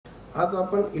आज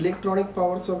आपण electronic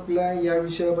power supply या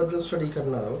विषयाबद्दल स्टडी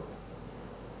करणार आहोत.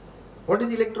 What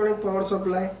is electronic power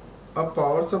supply? A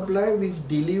power supply which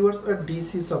delivers a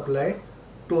DC supply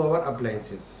to our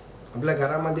appliances. आपल्या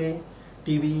घरामध्ये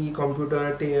T V,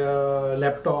 computer,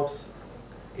 laptops,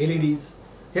 LEDs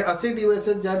हे असे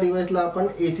डिव्हाइसेस ज्या डिव्हाइसला आपण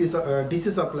DC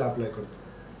सप्लाय अप्लाय करतो.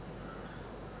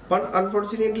 पण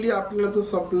अनफॉर्च्युनेटली आपल्याला जो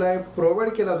सप्लाय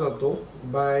प्रोव्हाइड केला जातो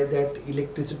बाय दॅट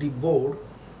इलेक्ट्रिसिटी बोर्ड,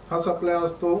 हा सप्लाय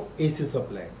असतो AC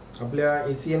सप्लाय. आपल्या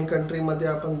एशियन कंट्रीमध्ये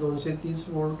आपण 230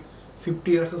 वोल्ट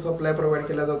 50 हर्ट्झचा सप्लाय प्रोव्हाइड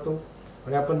केला जातो.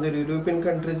 आणि आपण जर युरोपियन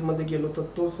कंट्रीजमध्ये गेलो तर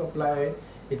तो सप्लाय आहे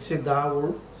 110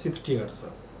 वोल्ट 60 हर्ट्झचा.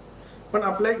 पण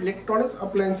आपल्या इलेक्ट्रॉनिक्स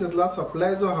अप्लायन्सेसला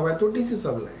सप्लाय जो हवा आहे तो DC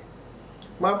सप्लाय.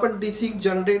 मग आपण DC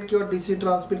जनरेट किंवा DC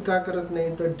ट्रान्समिट का करत नाही?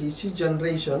 तर DC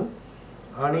जनरेशन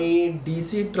आणि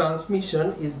DC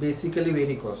transmission is basically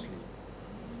very costly.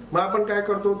 मग आपण काय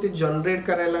करतो? ते जनरेट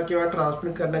करायला किंवा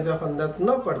ट्रान्समिट करण्याच्या फंदात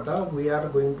न पडता we R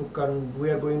going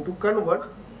to convert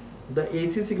the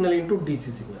AC signal into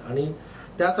DC signal. आणि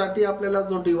त्यासाठी आपल्याला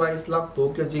जो डिव्हाइस लागतो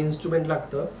किंवा जे इन्स्ट्रुमेंट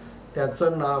लागतं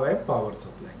त्याचं नाव आहे पॉवर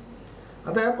सप्लाय.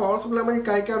 आता या पॉवर सप्लायमध्ये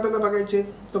काय काय आपल्याला बघायचे?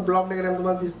 तर ब्लॉक डायग्राम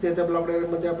तुम्हाला दिसते. त्या ब्लॉक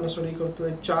डायग्राममध्ये आपण स्टडी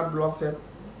करतोय 4 ब्लॉक्स आहेत.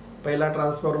 पहिला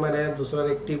ट्रान्सफॉर्मर आहे, दुसरा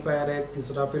रेक्टिफायर आहे,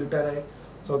 तिसरा फिल्टर आहे,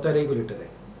 चौथा रेग्युलेटर आहे.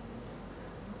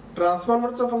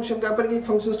 ट्रान्सफॉर्मरचं फंक्शन काय? आपण एक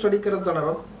फंक्शन स्टडी करत जाणार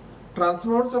आहोत.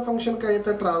 ट्रान्सफॉर्मरचं फंक्शन काय आहे?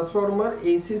 तर ट्रान्सफॉर्मर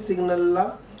AC सिग्नलला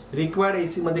रिक्वायर्ड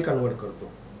AC मध्ये कन्वर्ट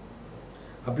करतो.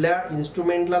 आपल्या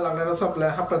इन्स्ट्रुमेंटला लागणारा सप्लाय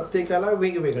हा प्रत्येकाला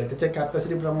वेगवेगळा, त्याच्या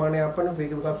कॅपॅसिटीप्रमाणे आपण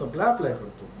वेगवेगळा सप्लाय अप्लाय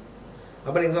करतो.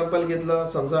 आपण एक्झाम्पल घेतलं,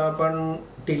 समजा आपण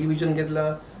टेलिव्हिजन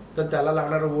घेतलं तर त्याला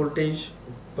लागणारं व्होल्टेज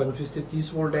 25 ते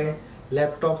 30 वोल्ट आहे.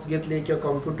 लॅपटॉप्स घेतले किंवा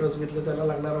कॉम्प्युटर्स घेतले त्याला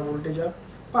लागणारा व्होल्टेज हा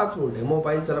 5 वोल्ट आहे.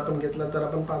 मोबाईल जर आपण घेतला तर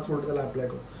आपण 5 वोल्ट त्याला अप्लाय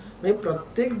करतो. म्हणजे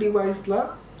प्रत्येक डिव्हाइसला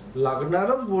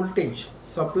लागणारं व्होल्टेज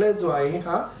सप्लाय जो आहे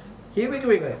हा हे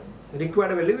वेगवेगळं आहे,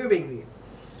 रिक्वायर्ड व्हॅल्यू वेगवेगळी आहे.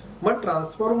 मग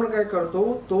ट्रान्सफॉर्मर काय करतो?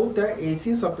 तो त्या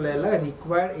AC सप्लायला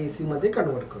रिक्वायर्ड AC मध्ये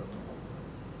कन्वर्ट करतो.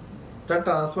 तर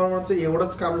ट्रान्सफॉर्मरचं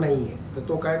एवढंच काम नाही आहे. तर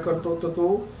तो काय करतो? तर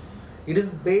तो it is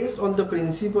based on the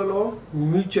principle of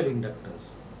mutual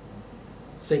inductance.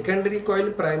 Secondary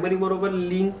coil primary बरोबर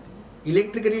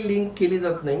इलेक्ट्रिकली लिंक केली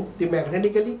जात नाही, ती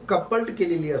मॅग्नेटिकली कपल्ड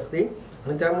केलेली असते.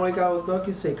 आणि त्यामुळे काय होतं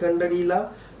की सेकंडरीला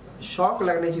शॉक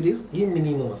लागण्याची रिस्क ही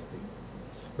मिनिमम असते.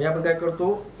 म्हणजे आपण काय करतो?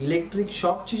 इलेक्ट्रिक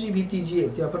शॉकची जी भीती जी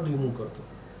आहे ती आपण रिमूव्ह करतो.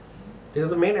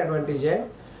 त्याचं मेन ॲडव्हान्टेज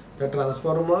आहे. The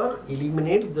transformer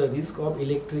eliminates the risk of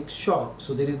electric shock,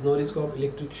 so there is no risk of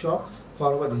electric shock for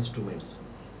our instruments.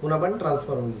 म्हणून आपण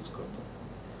ट्रान्सफॉर्मर यूज करतो.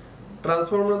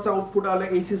 ट्रान्सफॉर्मरचं आउटपुट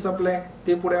आलं AC सप्लाय,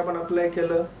 ते पुढे आपण अप्लाय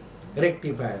केलं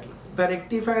रेक्टिफायरला. तर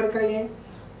रेक्टिफायर काय आहे?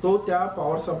 तो त्या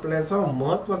पॉवर सप्लायचा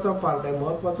महत्त्वाचा पार्ट आहे,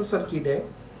 महत्त्वाचं सर्किट आहे.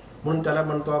 म्हणून त्याला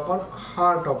म्हणतो आपण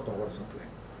heart of power supply.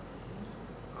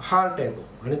 Heart आहे तो.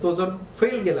 आणि तो जर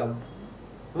फेल गेला,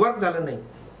 वर्क झालं नाही,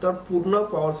 तर पूर्ण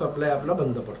पॉवर सप्लाय आपला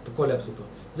बंद पडतो, कोलॅप्स होतो.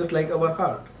 Just like our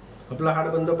heart. आपलं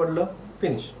हार्ट बंद पडलं,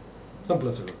 फिनिश,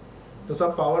 संपलं सगळं. तसा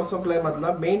पॉवर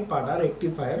सप्लायमधला मेन पार्ट हा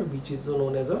rectifier which is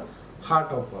non as a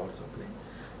heart of power supply.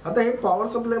 आता हे पॉवर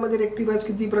सप्लायमध्ये रेक्टिफायर्स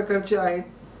किती प्रकारचे आहेत?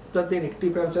 तर ते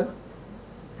रेक्टिफायर्स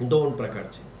आहेत 2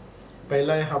 प्रकारचे.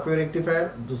 पहिला आहे हाफ वेव्ह रेक्टिफायर,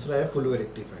 दुसरा आहे फुल wave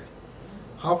rectifier.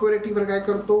 Half wave rectifier काय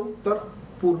करतो? तर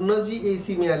पूर्ण जी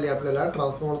AC मिळाली आपल्याला,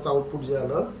 ट्रान्सफॉर्मरचं आउटपुट जे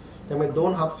आलं त्यामुळे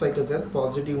 2 हाफ सायकल्स आहेत,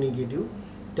 पॉझिटिव्ह निगेटिव्ह.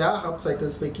 त्या हाफ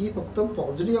सायकल्सपैकी फक्त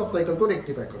पॉझिटिव्ह हाफ सायकल तो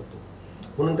रेक्टिफाय करतो.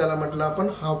 म्हणून त्याला म्हटलं आपण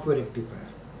हाफ वेव्ह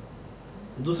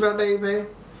रेक्टिफायर. दुसरा टाईप आहे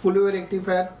फुल वेव्ह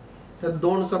रेक्टिफायर. त्यात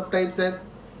 2 सब टाईप्स आहेत,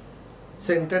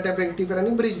 सेंटर टॅप रेक्टिफायर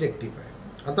आणि ब्रिज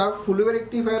रेक्टिफायर. आता फुल वेव्ह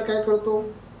रेक्टिफायर काय करतो?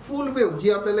 फुल वेव्ह जी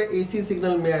आपल्याला AC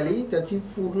सिग्नल मिळाली त्याची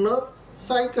पूर्ण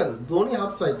सायकल, दोन्ही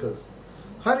हाफ सायकल्स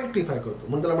हा रेक्टिफाय करतो.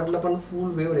 म्हणून त्याला म्हटलं आपण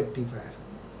फुल वेव्ह रेक्टिफायर.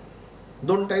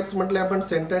 2 टाईप्स म्हटले आपण,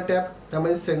 सेंटर टॅप,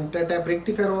 त्यामध्ये सेंटर टॅप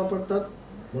रेक्टिफायर वापरतात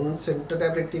म्हणून सेंटर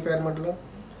टॅप रेक्टिफायर म्हटलं.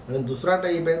 आणि दुसरा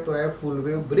टाईप आहे तो आहे फुल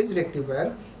वेव्ह ब्रिज रेक्टिफायर,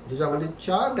 ज्याच्यामध्ये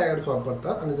 4 डायोड्स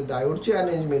वापरतात आणि त्या डायोडची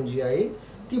अरेंजमेंट जी आहे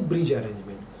ती ब्रिज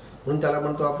अरेंजमेंट, म्हणून त्याला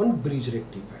म्हणतो आपण ब्रिज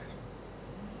रेक्टिफायर.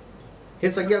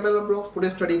 हे सगळे आपल्याला ब्लॉक्स पुढे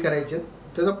स्टडी करायचे.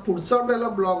 त्याचा पुढचा आपल्याला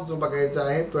ब्लॉक जो बघायचा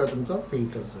आहे तो आहे तुमचा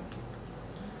फिल्टर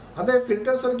सर्किट. आता हे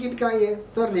फिल्टर सर्किट काय आहे?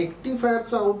 तर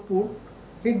रेक्टिफायरचं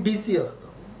आउटपुट हे DC असतं,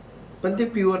 पण ते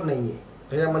प्युअर नाही आहे.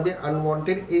 त्याच्यामध्ये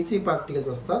अनवॉन्टेड AC पार्टिकल्स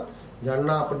असतात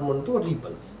ज्यांना आपण म्हणतो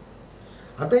रिपल्स.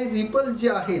 आता हे रिपल्स जे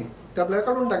आहेत ते आपल्याला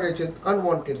काढून टाकायचे आहेत,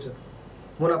 अनवॉन्टेडचे.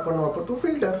 म्हणून आपण वापरतो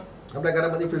फिल्टर. आपल्या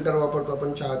घरामध्ये फिल्टर वापरतो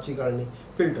आपण, चहाची गाळणी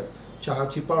फिल्टर,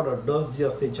 चहाची पावडर, डस्ट जी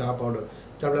असते चहा पावडर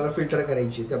ते आपल्याला फिल्टर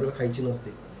करायची, ते आपल्याला खायची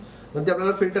नसते. मग ते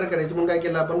आपल्याला फिल्टर करायची म्हणून काय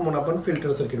केलं आपण? म्हणून आपण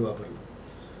फिल्टर सर्किट वापरलं.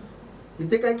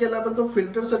 इथे काय केलं आपण? तो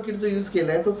फिल्टर सर्किट जो यूज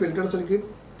केला आहे तो फिल्टर सर्किट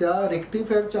त्या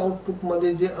रेक्टिफायरच्या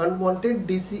आउटपुटमध्ये जे अनवॉन्टेड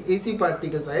DC AC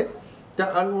पार्टिकल्स आहेत त्या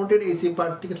अनवॉन्टेड AC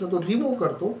पार्टिकल्सला तो रिमूव्ह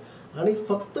करतो आणि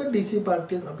फक्त DC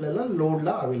पार्टिकल्स आपल्याला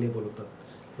लोडला अवेलेबल होतात,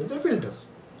 म्हणजे फिल्टर्स.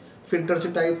 फिल्टरचे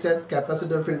टाईप्स आहेत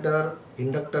capacitor filter,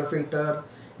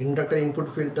 inductor input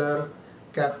filter,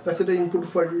 capacitor input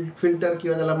filter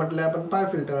किंवा त्याला म्हटलं आपण पाय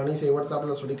फिल्टर, आणि शेवटचा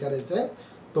आपल्याला स्टडी करायचा आहे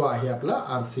तो आहे आपला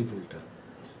RC फिल्टर.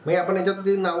 म्हणजे आपण याच्यात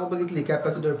जी नावं बघितली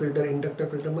कॅपॅसिटर फिल्टर, इंडक्टर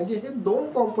फिल्टर, म्हणजे हे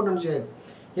 2 कॉम्पोनंट जे आहेत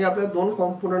हे आपल्याला 2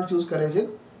 कॉम्पोनंट यूज करायचे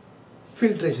आहेत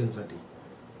फिल्ट्रेशनसाठी,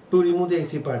 to remove the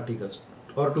AC particles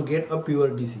or to get a pure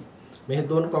DC. मग हे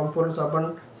 2 कॉम्पोनंट्स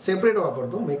आपण सेपरेट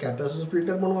वापरतो, म्हणजे कॅपॅसिटर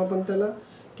फिल्टर म्हणू आपण त्याला,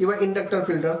 किंवा इंडक्टर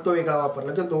फिल्टर तो वेगळा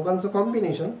वापरला, किंवा दोघांचं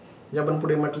कॉम्बिनेशन जे आपण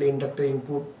पुढे म्हटले इंडक्टर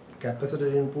इनपुट,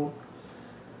 कॅपॅसिटर इनपुट,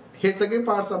 हे सगळे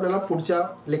पार्ट्स आपल्याला पुढच्या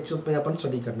लेक्चर्समध्ये आपण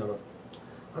स्टडी करणार आहोत.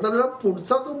 आता आपल्याला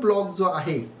पुढचा जो ब्लॉक जो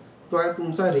आहे तो आहे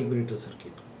तुमचा रेग्युलेटर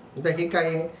सर्किट. आता हे काय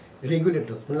आहे,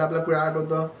 रेग्युलेटर्स म्हणजे आपल्याला पुढे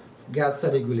आठवतं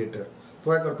गॅसचा रेग्युलेटर. तो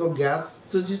काय करतो,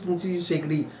 गॅसचं जी तुमची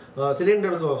शेगडी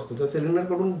सिलेंडर जो असतो त्या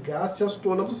सिलेंडरकडून गॅसच्या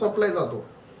स्टोवला तो सप्लाय जातो,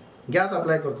 गॅस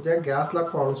अप्लाय करतो, त्या गॅसला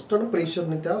कॉन्स्टंट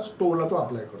प्रेशरने त्या स्टोवला तो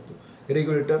अप्लाय करतो.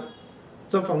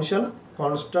 रेग्युलेटरचं फंक्शन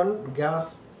कॉन्स्टंट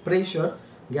गॅस प्रेशर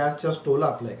गॅसच्या स्टोवला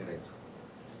अप्लाय करायचं.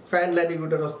 फॅनला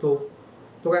रेग्युलेटर असतो,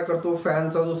 तो काय करतो,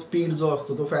 फॅनचा जो स्पीड जो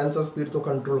असतो तो फॅनचा स्पीड तो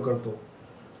कंट्रोल करतो.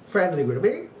 फॅन रेग्युलेटर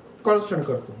म्हणजे कॉन्स्टंट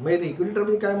करतो. म्हणजे रेग्युलेटर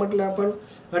म्हणजे काय म्हटलं आपण,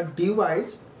 अ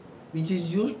device which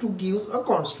is use two gives a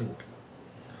constant.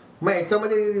 मग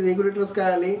याच्यामध्ये रेग्युलेटर्स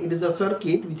काय आले, it is a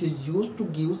circuit which is use two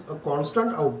gives a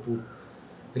constant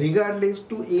output regardless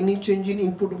to any change in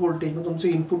input voltage. मग तुमचं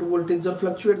इनपुट वोल्टेज जर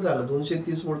फ्लक्च्युएट झालं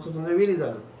 230 वोल्टचं समजा very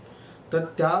झालं तर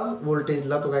त्या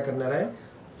वोल्टेजला तो काय करणार आहे,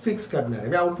 फिक्स करणार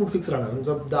आहे. आउटपुट फिक्स राहणार.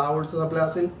 तुमचं 10 वोल्टचं आपलं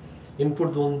असेल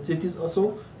इनपुट 230 असो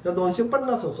किंवा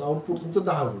 250 असो, आउटपुट तुमचं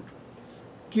 10 वोल्ट.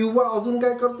 किंवा अजून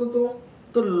काय करतो तो,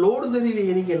 तर लोड जरी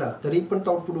वेरी केला तरी पण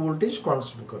तो आउटपुट वोल्टेज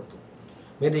कॉन्स्टंट करतो.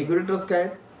 म्हणजे रेग्युलेटर्स काय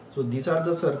आहेत, so these R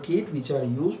the circuit which are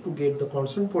use to get the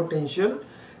constant potential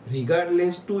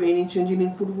regardless to any change in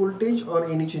input voltage और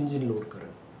any change in load current.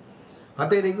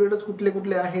 आता हे रेग्युलेटर्स कुठले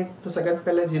कुठले आहेत, तर सगळ्यात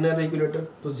पहिला झिनर रेग्युलेटर.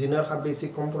 तो झिनर हा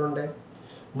बेसिक कॉम्पोनंट आहे.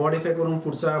 मॉडिफाय करून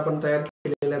पुढचा आपण तयार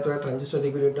केलेला आहे तो आहे ट्रान्झिस्टर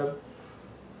रेग्युलेटर,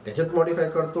 त्याच्यात मॉडिफाय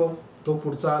करतो तो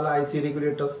पुढचा आला IC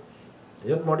रेग्युलेटर्स,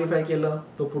 त्याच्यात मॉडिफाय केलं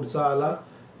तो पुढचा आला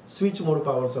स्विच मोड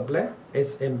पॉवर सप्लाय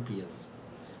SMPS.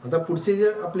 आता पुढचे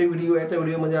जे आपले व्हिडिओ आहे त्या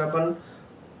व्हिडिओमध्ये आपण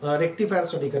रेक्टिफायर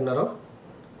स्टडी करणार आहोत.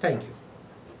 थँक्यू.